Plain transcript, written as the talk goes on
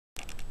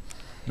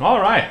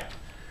Alright,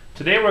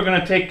 today we're going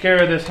to take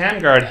care of this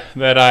handguard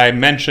that I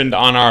mentioned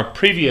on our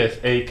previous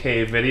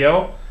AK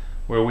video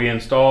where we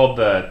installed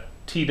the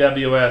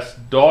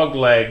TWS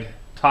dogleg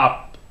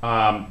top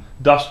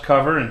dust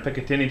cover and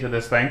Picatinny to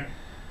this thing.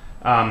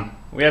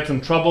 We had some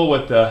trouble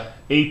with the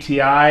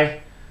ATI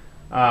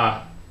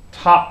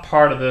top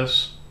part of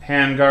this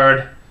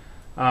handguard.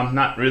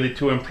 Not really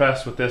too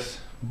impressed with this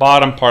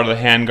bottom part of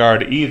the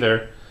handguard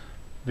either.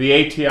 The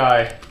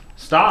ATI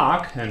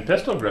stock and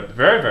pistol grip,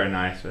 very, very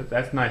nice.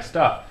 That's nice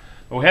stuff.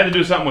 But we had to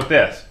do something with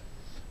this.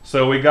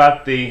 So we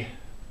got the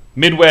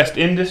Midwest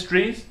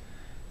Industries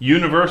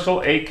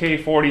Universal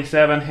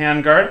AK-47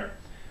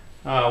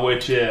 handguard,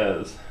 which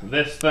is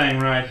this thing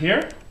right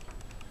here.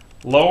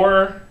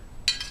 Lower,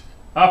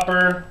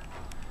 upper,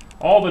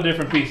 all the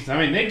different pieces. I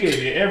mean, they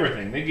gave you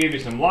everything. They gave you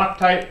some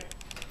Loctite,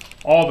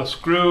 all the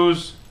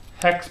screws,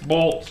 hex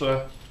bolts,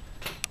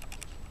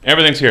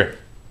 everything's here.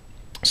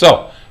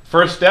 So,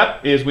 first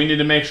step is we need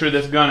to make sure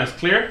this gun is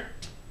clear.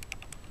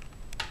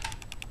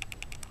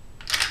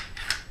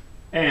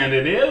 And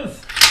it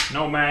is.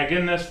 No mag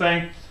in this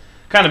thing.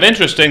 Kind of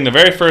interesting, the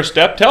very first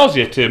step tells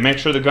you to make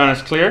sure the gun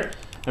is clear.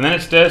 And then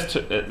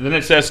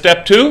it says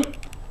step 2,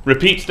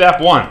 repeat step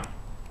 1.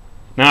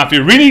 Now if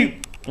you really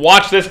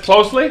watch this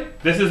closely,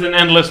 this is an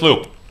endless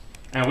loop.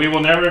 And we will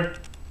never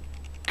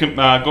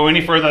go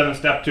any further than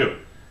step 2.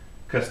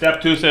 Because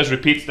step 2 says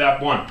repeat step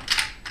 1.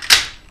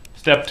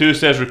 Step 2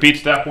 says repeat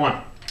step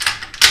 1.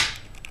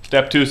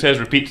 Step 2 says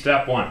repeat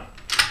step 1.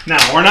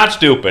 Now, we're not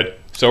stupid,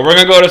 so we're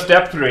going to go to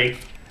step 3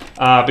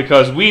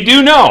 because we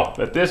do know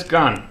that this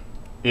gun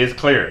is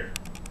cleared.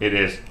 It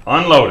is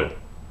unloaded.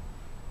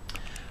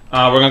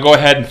 We're going to go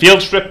ahead and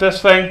field strip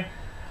this thing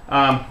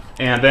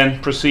and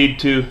then proceed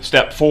to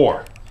step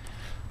 4.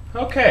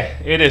 Okay,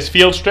 it is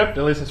field stripped,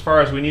 at least as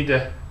far as we need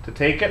to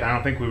take it. I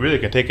don't think we really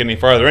can take it any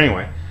farther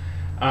anyway.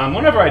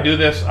 Whenever I do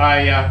this,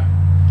 I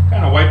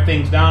kind of wipe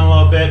things down a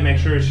little bit, make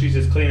sure she's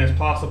as clean as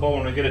possible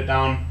when we get it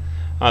down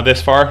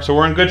this far. So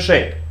we're in good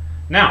shape.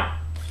 Now,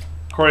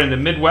 according to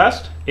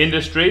Midwest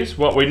Industries,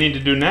 what we need to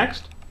do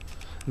next,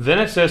 then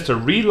it says to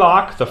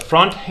relock the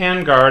front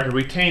handguard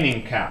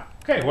retaining cap.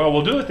 Okay, well,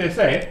 we'll do what they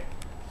say.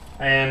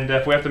 And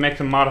if we have to make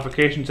some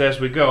modifications as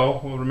we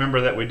go, we'll remember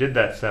that we did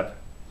that step.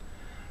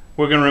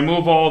 We're going to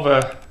remove all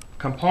the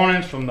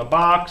components from the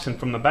box and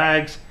from the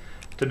bags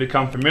to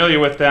become familiar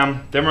with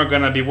them. Then we're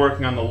going to be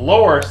working on the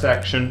lower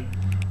section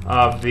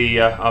of the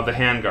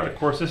handguard. Of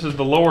course, this is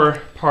the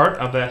lower part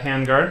of that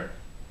handguard.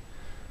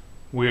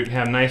 We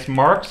have nice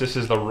marks. This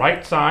is the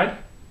right side.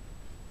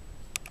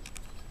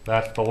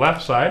 That's the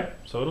left side.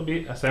 So it'll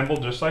be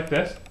assembled just like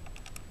this.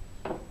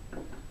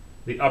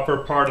 The upper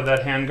part of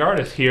that handguard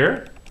is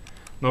here.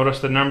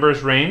 Notice the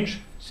numbers range.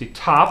 See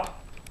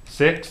top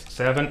 6,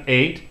 7,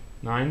 8,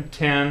 9,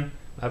 10,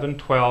 11,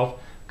 12.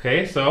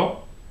 Okay,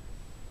 so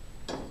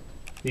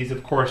these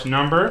of course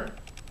number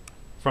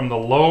from the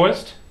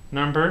lowest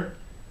number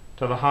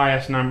to the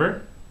highest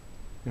number,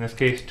 in this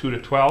case 2 to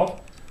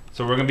 12.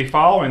 So we're going to be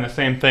following the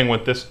same thing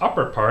with this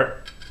upper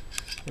part.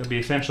 It'll be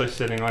essentially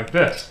sitting like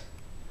this.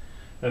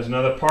 There's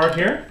another part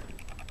here.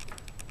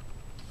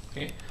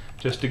 Okay.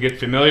 Just to get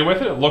familiar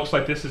with it, it looks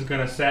like this is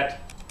going to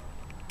set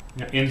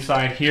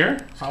inside here,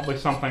 probably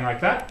something like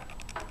that.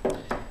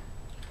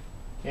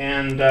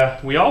 And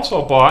we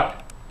also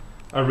bought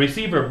a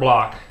receiver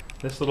block.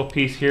 This little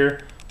piece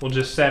here will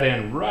just set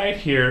in right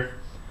here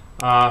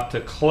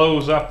to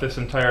close up this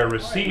entire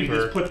receiver. We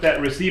just put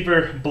that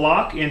receiver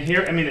block in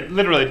here. I mean, it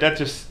literally, that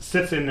just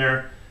sits in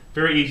there.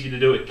 Very easy to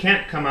do. It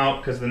can't come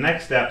out because the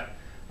next step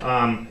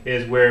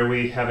is where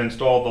we have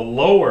installed the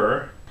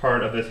lower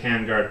part of this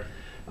handguard.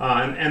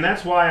 And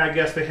that's why I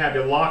guess they had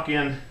to lock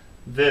in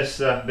this,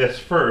 this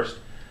first,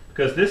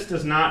 because this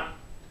does not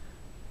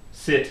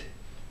sit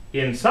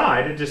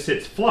inside, it just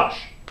sits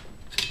flush.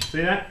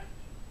 See that?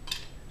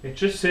 It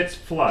just sits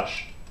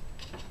flush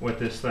with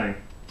this thing.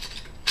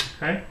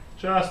 Okay?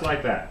 Just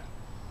like that.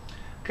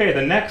 Okay,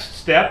 the next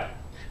step,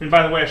 and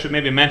by the way, I should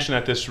maybe mention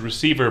that this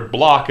receiver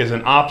block is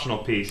an optional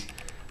piece.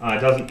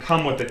 It doesn't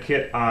come with the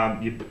kit.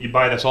 You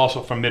buy this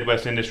also from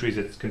Midwest Industries.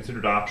 It's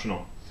considered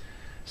optional.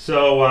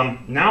 So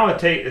now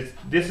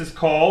this is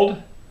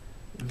called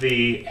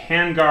the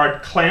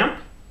handguard clamp,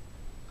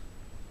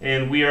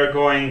 and we are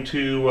going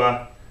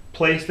to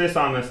place this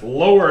on this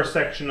lower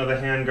section of the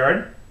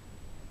handguard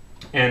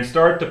and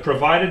start the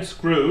provided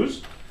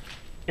screws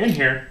in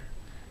here,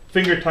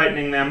 finger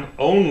tightening them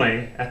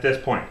only at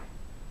this point.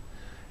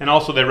 And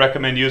also they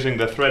recommend using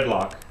the thread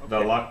lock, the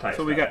Loctite.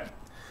 So we got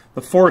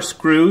the 4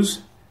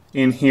 screws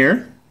in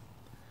here,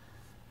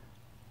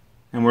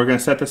 and we're going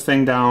to set this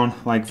thing down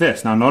like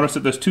this. Now notice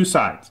that there's 2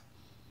 sides.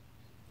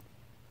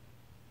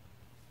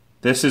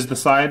 This is the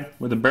side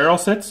where the barrel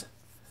sits.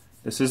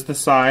 This is the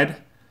side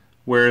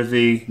where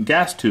the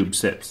gas tube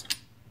sits.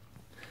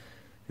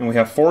 And we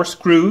have 4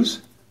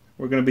 screws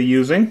we're going to be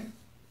using.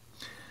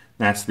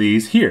 That's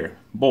these here,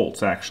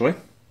 bolts actually.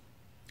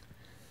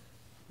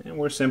 And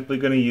we're simply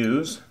going to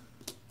use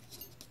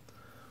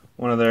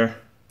one of their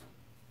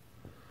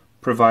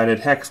provided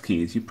hex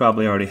keys. You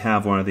probably already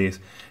have one of these.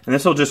 And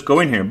this will just go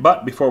in here.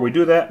 But before we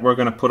do that, we're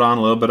going to put on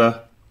a little bit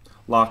of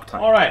Loctite.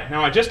 All right,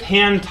 now I just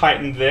hand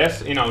tightened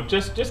this, you know,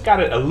 just got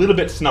it a little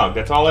bit snug.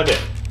 That's all I did.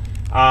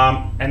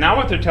 And now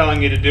what they're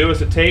telling you to do is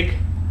to take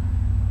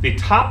the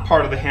top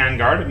part of the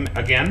handguard,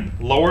 again,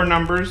 lower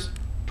numbers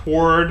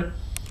toward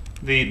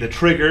the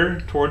trigger,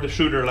 toward the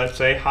shooter, let's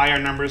say, higher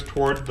numbers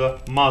toward the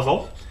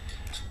muzzle.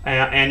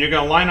 And you're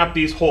going to line up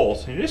these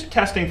holes. And you're just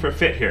testing for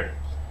fit here.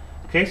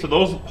 Okay, so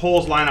those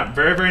holes line up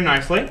very, very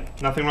nicely.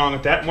 Nothing wrong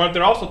with that. And what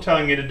they're also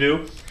telling you to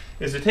do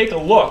is to take a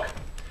look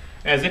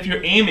as if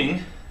you're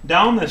aiming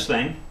down this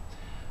thing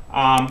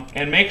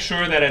and make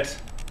sure that it's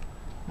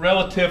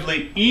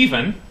relatively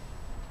even.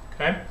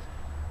 Okay,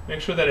 make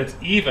sure that it's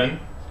even,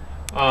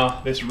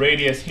 this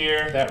radius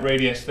here, that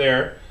radius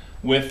there,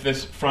 with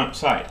this front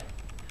sight.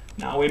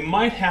 Now we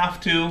might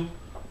have to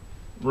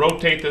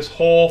rotate this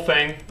whole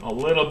thing a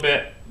little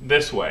bit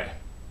this way,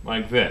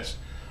 like this,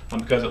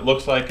 because it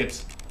looks like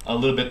it's a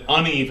little bit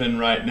uneven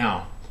right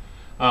now.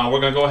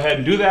 We're going to go ahead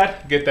and do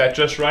that, get that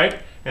just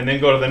right, and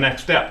then go to the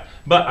next step.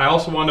 But I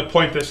also want to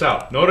point this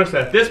out. Notice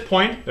at this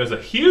point there's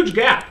a huge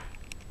gap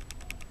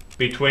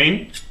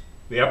between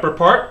the upper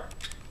part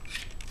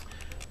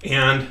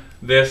and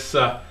this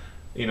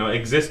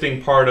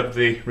existing part of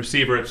the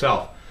receiver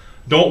itself.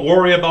 Don't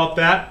worry about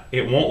that.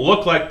 It won't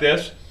look like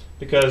this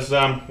because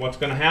what's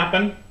going to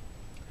happen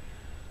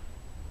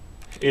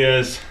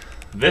is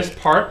this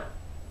part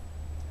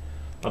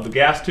of the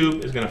gas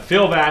tube is going to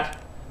fill that,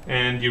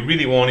 and you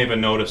really won't even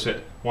notice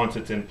it once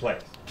it's in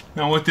place.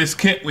 Now with this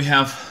kit we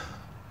have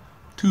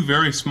two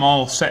very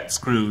small set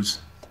screws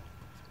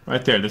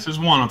right there. This is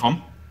one of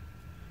them,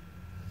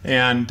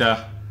 and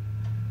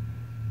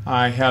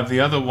I have the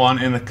other one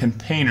in the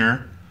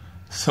container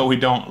so we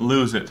don't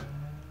lose it.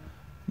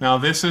 Now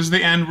this is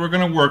the end we're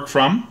going to work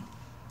from.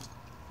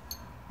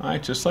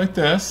 Alright, just like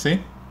this,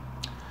 see?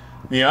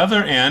 The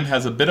other end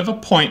has a bit of a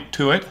point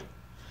to it.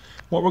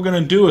 What we're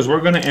going to do is we're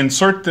going to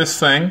insert this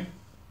thing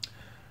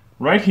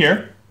right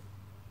here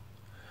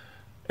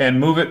and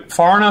move it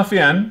far enough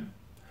in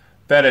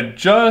that it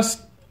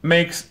just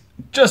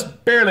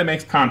barely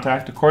makes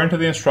contact, according to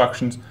the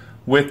instructions,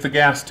 with the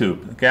gas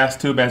tube. The gas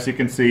tube, as you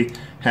can see,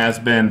 has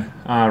been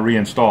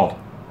reinstalled.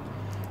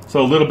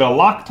 So a little bit of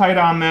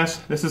Loctite on this.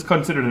 This is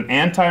considered an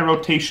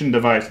anti-rotation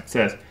device, it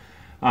says.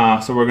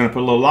 So we're going to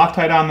put a little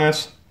Loctite on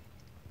this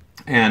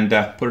and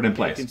put it in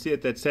place. You can see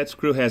that set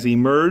screw has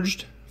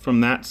emerged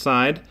from that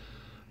side,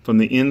 from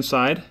the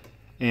inside,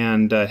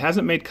 and it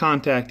hasn't made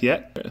contact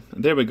yet.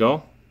 There we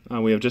go.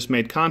 We have just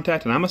made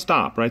contact, and I'm going to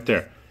stop right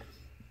there.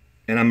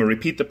 And I'm going to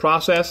repeat the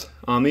process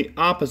on the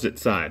opposite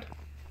side.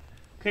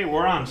 Okay,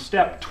 we're on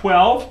step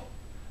 12.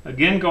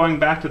 Again, going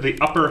back to the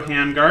upper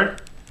handguard.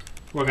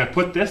 We're going to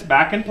put this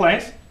back in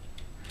place.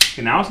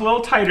 Okay, now it's a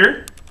little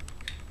tighter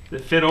to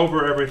fit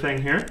over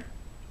everything here.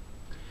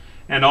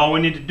 And all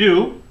we need to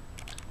do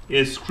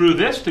is screw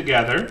this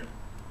together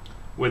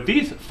with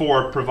these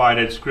 4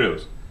 provided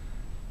screws.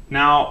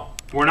 Now,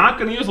 we're not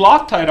going to use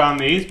Loctite on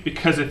these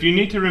because if you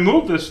need to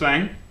remove this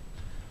thing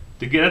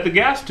to get at the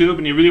gas tube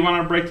and you really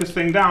want to break this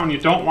thing down, you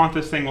don't want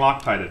this thing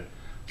Loctited.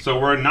 So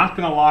we're not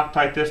going to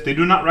Loctite this. They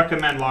do not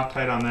recommend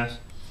Loctite on this.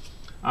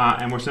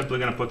 And we're simply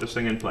going to put this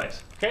thing in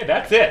place. Okay,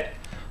 that's it.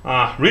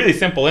 Really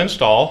simple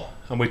install.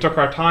 And we took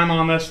our time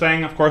on this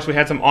thing. Of course, we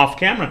had some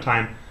off-camera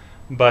time,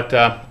 but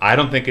I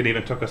don't think it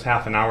even took us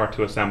half an hour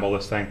to assemble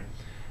this thing.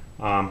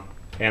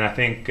 And I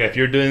think if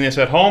you're doing this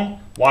at home,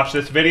 watch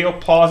this video,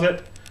 pause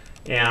it,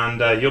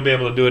 and you'll be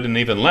able to do it in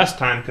even less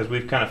time because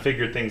we've kind of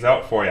figured things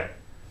out for you.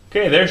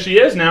 Okay, there she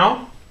is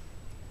now.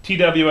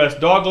 TWS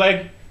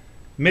Dogleg,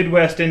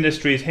 Midwest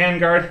Industries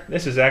Handguard.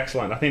 This is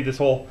excellent. I think this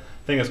whole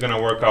thing is going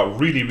to work out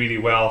really, really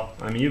well.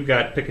 I mean, you've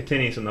got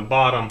Picatinis in the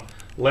bottom,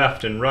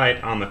 left and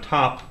right on the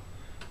top.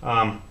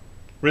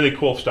 Really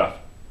cool stuff.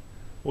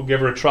 We'll give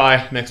her a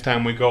try next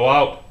time we go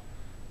out,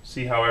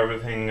 see how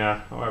everything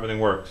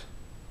works.